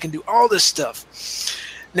smells, they can do all this stuff.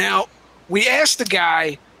 Now, we asked the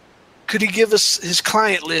guy, could he give us his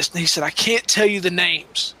client list? And he said, I can't tell you the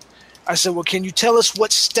names. I said, well, can you tell us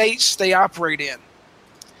what states they operate in?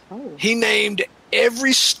 Oh. He named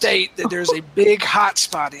every state that there's a big hot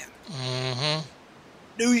spot in. Mm-hmm.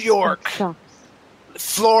 New York,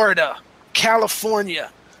 Florida,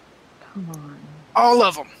 California. Come on. All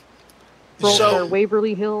of them. So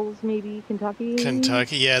Waverly Hills, maybe Kentucky.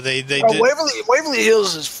 Kentucky, yeah, they did. Waverly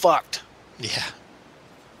Hills is fucked. Yeah.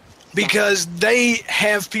 Because they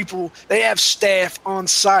have staff on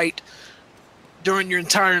site during your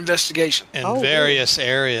entire investigation. In various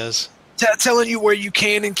areas. Telling you where you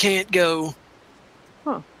can and can't go.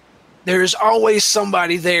 Huh. There's always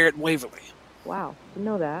somebody there at Waverly. Wow, didn't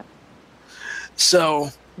know that. So.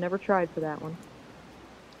 Never tried for that one.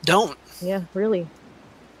 Don't. Yeah, really.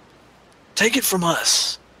 Take it from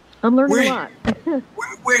us. I'm learning a lot.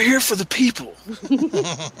 We're here for the people.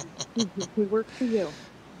 We work for you.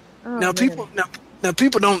 Oh, now, people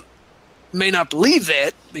may not believe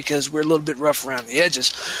that because we're a little bit rough around the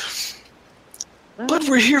edges. But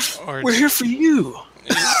we're here for you.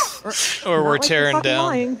 Or we're tearing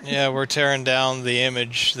down. Yeah, we're tearing down the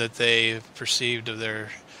image that they perceived of their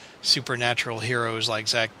supernatural heroes like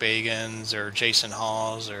Zach Bagans or Jason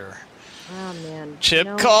Hawes or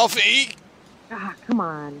Chip Coffee. Ah, come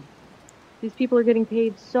on. These people are getting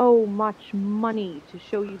paid so much money to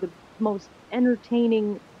show you the most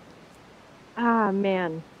entertaining. Ah,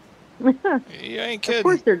 man. You ain't kidding. Of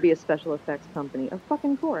course there'd be a special effects company. Of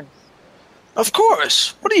fucking course. Of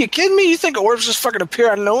course. What are you kidding me? You think orbs just fucking appear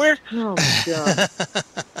out of nowhere? Oh, my God.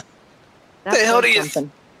 What the hell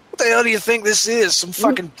do you think this is? Some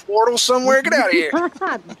fucking portal somewhere? Get out of here.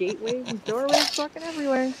 Gateways and doorways fucking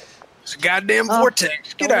everywhere. It's a goddamn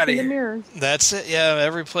vortex. Get out of here. That's it. Yeah,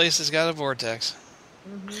 every place has got a vortex.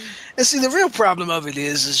 Mm-hmm. And see, the real problem of it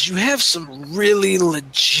is you have some really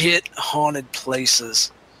legit haunted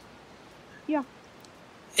places. Yeah.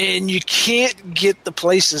 And you can't get the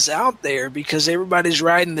places out there because everybody's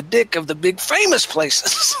riding the dick of the big famous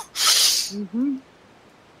places. Mm-hmm. And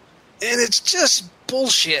it's just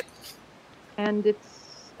bullshit. And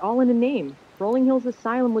it's all in a name. Rolling Hills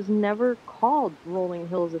Asylum was never called Rolling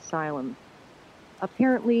Hills Asylum.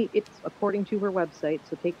 Apparently, it's according to her website,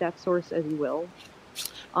 so take that source as you will.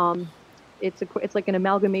 It's like an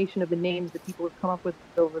amalgamation of the names that people have come up with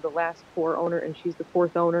over the last 4 owners, and she's the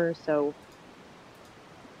 4th owner, so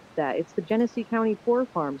that it's the Genesee County Poor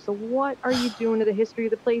Farm. So what are you doing to the history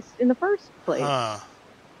of the place in the first place?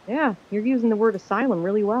 Yeah, you're using the word asylum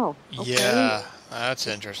really well. Okay. Yeah, that's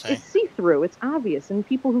interesting. It's see-through. It's obvious. And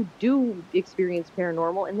people who do experience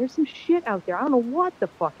paranormal, and there's some shit out there. I don't know what the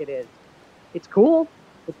fuck it is. It's cool.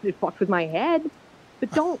 It fucked with my head.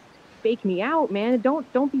 But don't fake me out, man.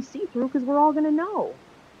 Don't be see-through because we're all going to know.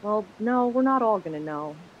 Well, no, we're not all going to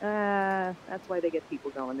know. That's why they get people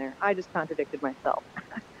going there. I just contradicted myself.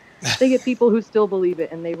 They get people who still believe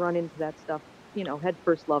it, and they run into that stuff, head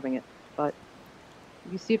first loving it. But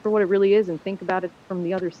you see it for what it really is and think about it from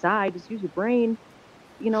the other side. Just use your brain.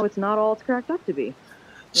 It's not all it's cracked up to be.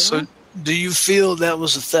 So do you feel that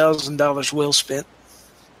was $1,000 well spent?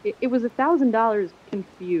 It was $1,000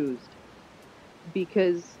 confused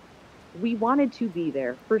because we wanted to be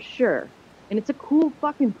there for sure. And it's a cool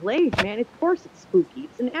fucking place, man. Of course it's spooky.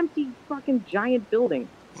 It's an empty fucking giant building.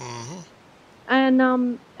 Mm-hmm.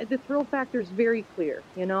 And the thrill factor is very clear,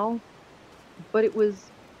 But it was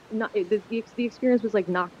the experience was like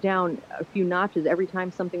knocked down a few notches every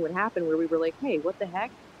time something would happen where we were like, hey, what the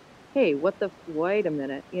heck? Hey, wait a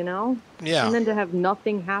minute, you know? Yeah. And then to have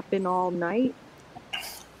nothing happen all night.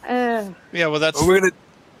 Yeah, well, that's...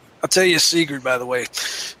 I'll tell you a secret, by the way.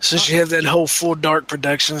 Since you have that whole Full Dark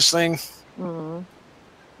Productions thing,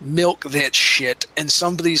 milk that shit, and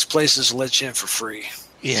some of these places let you in for free.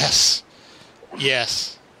 Yes.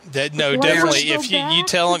 Definitely. So If you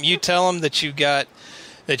tell them that you got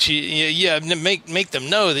that make them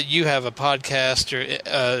know that you have a podcast or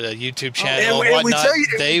a YouTube channel and whatnot.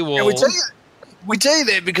 We tell you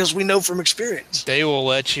that because we know from experience. They will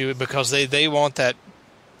let you because they want that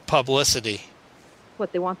publicity.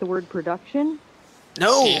 What, they want the word production?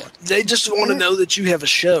 No, they just want to know that you have a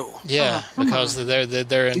show. Yeah, because they're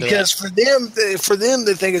into because that. for them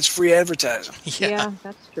they think it's free advertising. Yeah,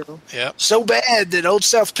 that's true. Yeah. So bad that Old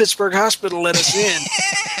South Pittsburgh Hospital let us in.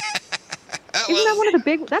 Isn't that one of the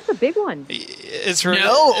big? That's a big one. It's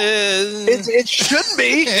no, it shouldn't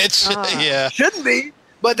be. Shouldn't be.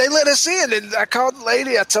 But they let us in, and I called the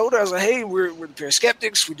lady. I told her, I was like, "Hey, we're the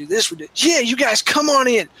Paraskeptix. We do this. We do. Yeah, you guys come on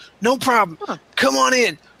in. No problem. Come on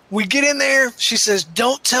in." We get in there. She says,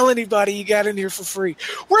 "Don't tell anybody you got in here for free."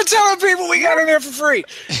 We're telling people we got in there for free.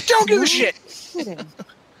 Don't give a shit.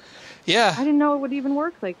 Yeah. I didn't know it would even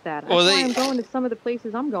work like that. That's why I'm going to some of the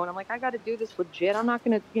places I'm going. I'm like, I got to do this legit. I'm not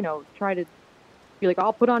going to, try to be like,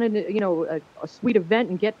 I'll put on a sweet event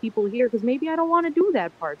and get people here because maybe I don't want to do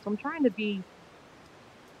that part. So I'm trying to be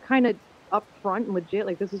kind of upfront and legit.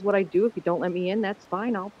 Like, this is what I do. If you don't let me in, that's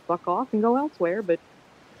fine. I'll fuck off and go elsewhere. But,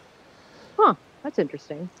 that's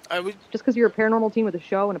interesting. Just because you're a paranormal team with a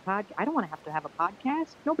show and a podcast, I don't want to have a podcast.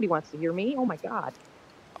 Nobody wants to hear me. Oh my God.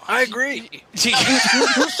 I agree. It's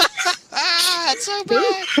so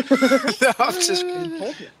bad. No,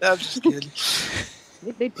 I'm just kidding.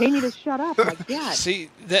 They'd pay me to shut up. Like, yeah. See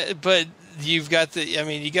that, but you've got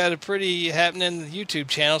you got a pretty happening YouTube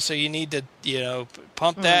channel, so you need to,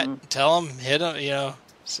 pump that, tell them, hit them,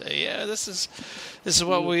 say, yeah, this is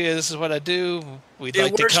what I do. We'd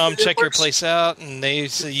like to come check your place out, and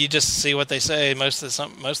you just see what they say. Most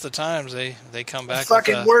of the times they come back. It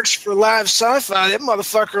fucking works for live sci-fi. That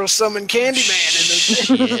motherfucker will summon Candyman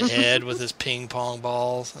in the shithead with his ping pong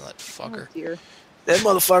balls. That fucker. Oh, dear. That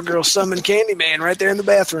motherfucker will summon Candyman right there in the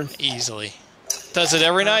bathroom. Easily. Does it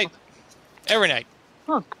every night? Every night.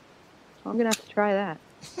 Huh. I'm gonna have to try that.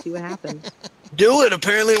 See what happens. Do it.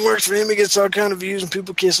 Apparently it works for him. He gets all kind of views and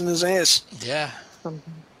people kissing his ass. Yeah.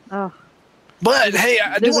 Oh. But hey,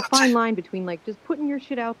 there's a fine line between like just putting your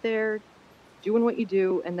shit out there, doing what you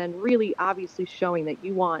do, and then really obviously showing that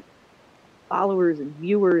you want followers and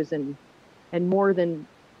viewers and more than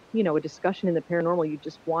a discussion in the paranormal. You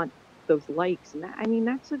just want those likes, and I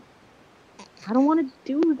don't want to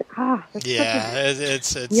do that.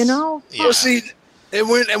 It's Well, see, and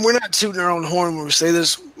we're not tooting our own horn when we say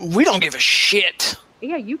this. We don't give a shit.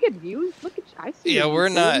 Yeah, you get views. Look at I see. Yeah, we're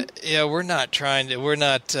not. Yeah, we're not trying to. We're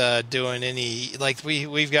not doing any. Like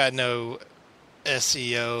we've got no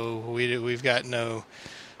SEO. We've got no.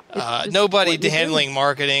 Nobody handling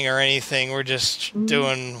marketing or anything. We're just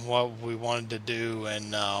doing what we wanted to do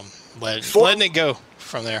and letting it go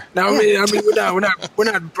from there. Now, I mean,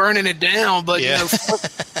 we're not burning it down, but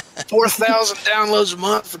 4,000 downloads a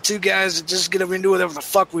month for two guys that just get up and do whatever the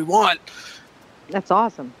fuck we want. That's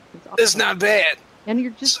awesome. It's not bad. And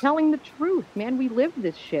you're just telling the truth, man. We live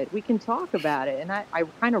this shit. We can talk about it. And I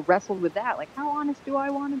kind of wrestled with that. Like, how honest do I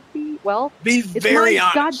want to be? Well, it's very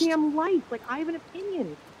my honest. Goddamn life. Like, I have an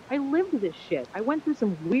opinion. I lived this shit. I went through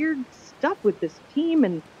some weird stuff with this team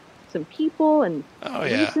and some people and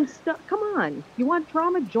recent stuff. Come on. You want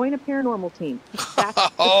drama? Join a paranormal team.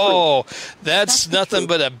 That's nothing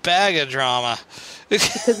but a bag of drama.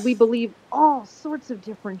 Because we believe all sorts of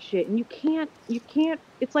different shit. And you can't,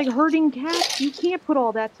 it's like herding cats. You can't put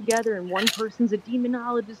all that together and one person's a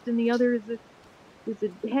demonologist and the other is a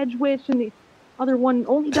hedge witch and the other one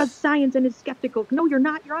only does science and is skeptical. No, you're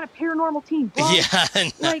not. You're on a paranormal team. Bro. Yeah,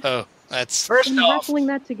 no. That's first off, wrestling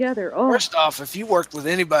that together. First off, if you worked with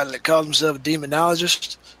anybody that called himself a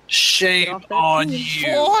demonologist, shame on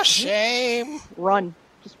you. For shame. Run.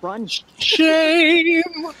 Just run. Shame.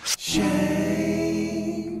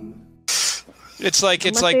 It's like they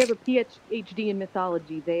have a PhD in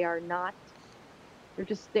mythology. They are not. They're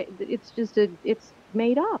just. It's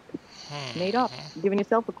made up. Made up. Giving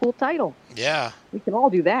yourself a cool title. Yeah. We can all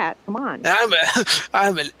do that. Come on.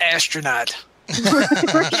 I'm an astronaut.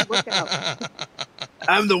 Look out.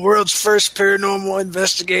 I'm the world's first paranormal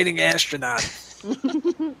investigating astronaut.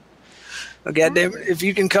 Oh, goddamn it, if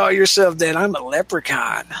you can call yourself that, I'm a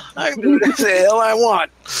leprechaun. I can do whatever the hell I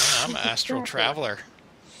want. I'm an astral traveler.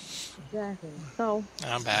 Exactly. So.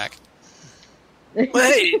 I'm back. Well,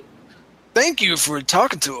 hey, thank you for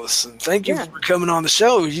talking to us, and thank you for coming on the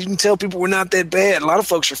show. You can tell people we're not that bad. A lot of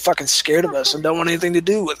folks are fucking scared of us and don't want anything to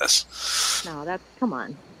do with us. No, come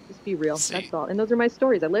on. Just be real. That's all. And those are my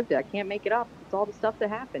stories. I lived it. I can't make it up. It's all the stuff that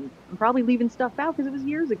happened. I'm probably leaving stuff out because it was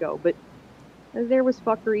years ago, but there was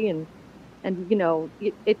fuckery, and you know,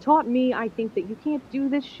 it taught me, I think, that you can't do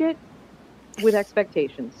this shit with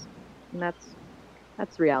expectations. And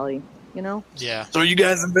that's reality, you know? Yeah. So are you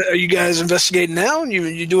guys investigating now?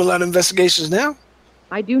 You do a lot of investigations now?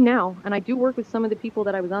 I do now, and I do work with some of the people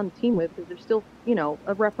that I was on the team with, because they're still, you know,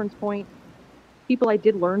 a reference point. People I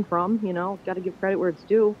did learn from, you know, got to give credit where it's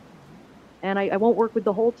due. And I won't work with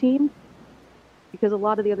the whole team, because a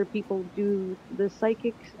lot of the other people do the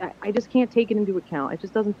psychics. I just can't take it into account. It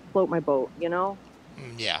just doesn't float my boat, you know?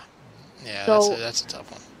 Yeah. Yeah, so, that's a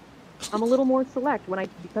tough one. I'm a little more select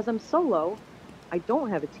because I'm solo. I don't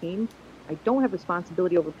have a team. I don't have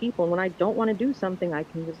responsibility over people. And when I don't want to do something, I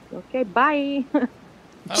can just, okay, bye.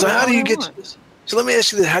 So how do you so let me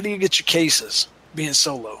ask you this. How do you get your cases being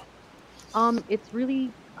solo? It's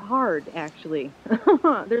really hard, actually.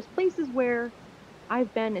 There's places where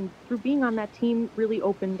I've been, and through being on that team really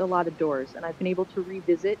opened a lot of doors, and I've been able to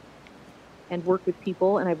revisit and work with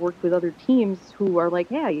people, and I've worked with other teams who are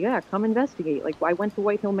like, yeah, come investigate. Like, I went to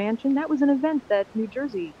White Hill Mansion. That was an event that New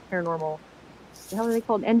Jersey Paranormal, the hell are they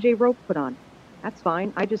called? NJ Rope put on. That's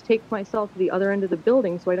fine. I just take myself to the other end of the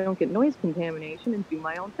building so I don't get noise contamination and do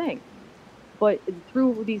my own thing. But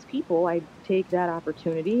through these people, I take that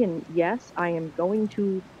opportunity, and yes, I am going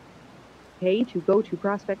to pay to go to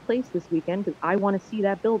Prospect Place this weekend because I want to see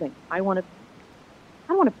that building. I don't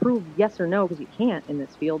want to prove yes or no because you can't in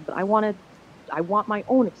this field, but I want my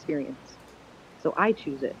own experience. So I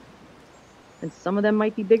choose it. And some of them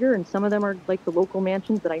might be bigger, and some of them are like the local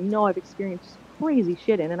mansions that I know I've experienced crazy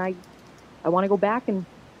shit in, and I want to go back and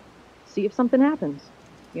see if something happens,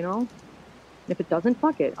 you know? If it doesn't,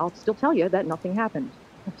 fuck it. I'll still tell you that nothing happened.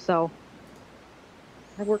 So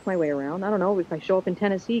I work my way around. I don't know, if I show up in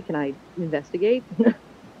Tennessee, can I investigate?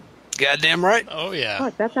 Goddamn right. Oh yeah.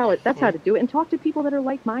 Fuck, that's how to do it. And talk to people that are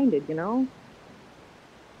like-minded, you know?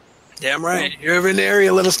 Damn right. You're ever in the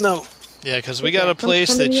area, let us know. Yeah, because we got a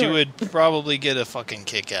place that you would probably get a fucking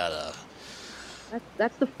kick out of.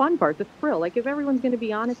 That's the fun part, the thrill. Like, if everyone's going to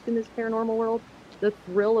be honest in this paranormal world, the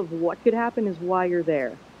thrill of what could happen is why you're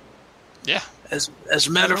there. Yeah. As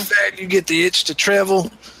a matter of fact, you get the itch to travel,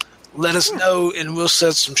 let us know, and we'll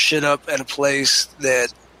set some shit up at a place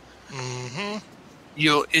that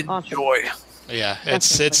you'll enjoy. Awesome. Yeah,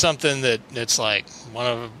 it's something that it's like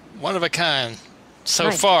one of a kind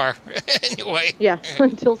so far. Anyway. Yeah,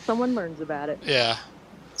 until someone learns about it. Yeah.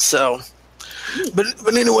 So, but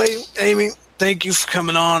anyway, Amy, thank you for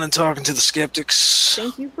coming on and talking to the skeptics.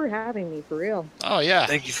 Thank you for having me, for real. Oh, yeah.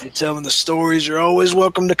 Thank you for telling the stories. You're always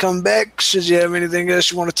welcome to come back should you have anything else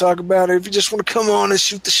you want to talk about, or if you just want to come on and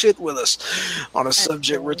shoot the shit with us on a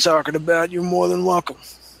subject we're talking about, you're more than welcome.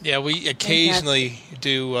 Yeah, we occasionally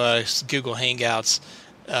do Google Hangouts.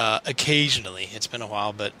 Occasionally. It's been a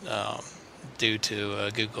while, but due to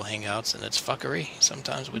Google Hangouts and its fuckery,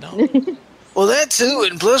 sometimes we don't. Well, that too,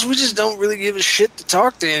 and plus we just don't really give a shit to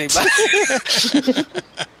talk to anybody. So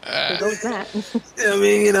goes that. I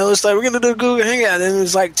mean, you know, it's like we're going to do a Google Hangout, and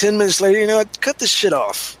it's like 10 minutes later, you know what, cut this shit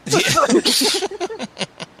off.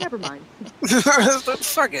 Never mind.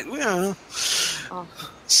 Fuck it. We don't know. Awesome.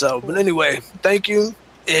 So, but anyway, thank you,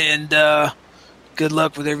 and good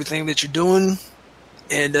luck with everything that you're doing.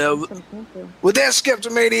 And with that,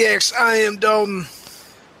 Skeptomaniacs, I am Dalton.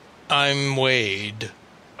 I'm Wade.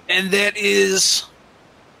 And that is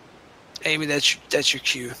Amy. That's your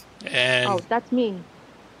cue. And that's me.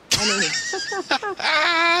 Brilliant!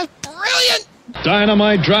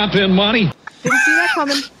 Dynamite drop-in money. Didn't see that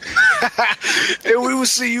coming. And we will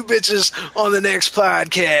see you bitches on the next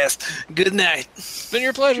podcast. Good night. It's been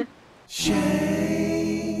your pleasure.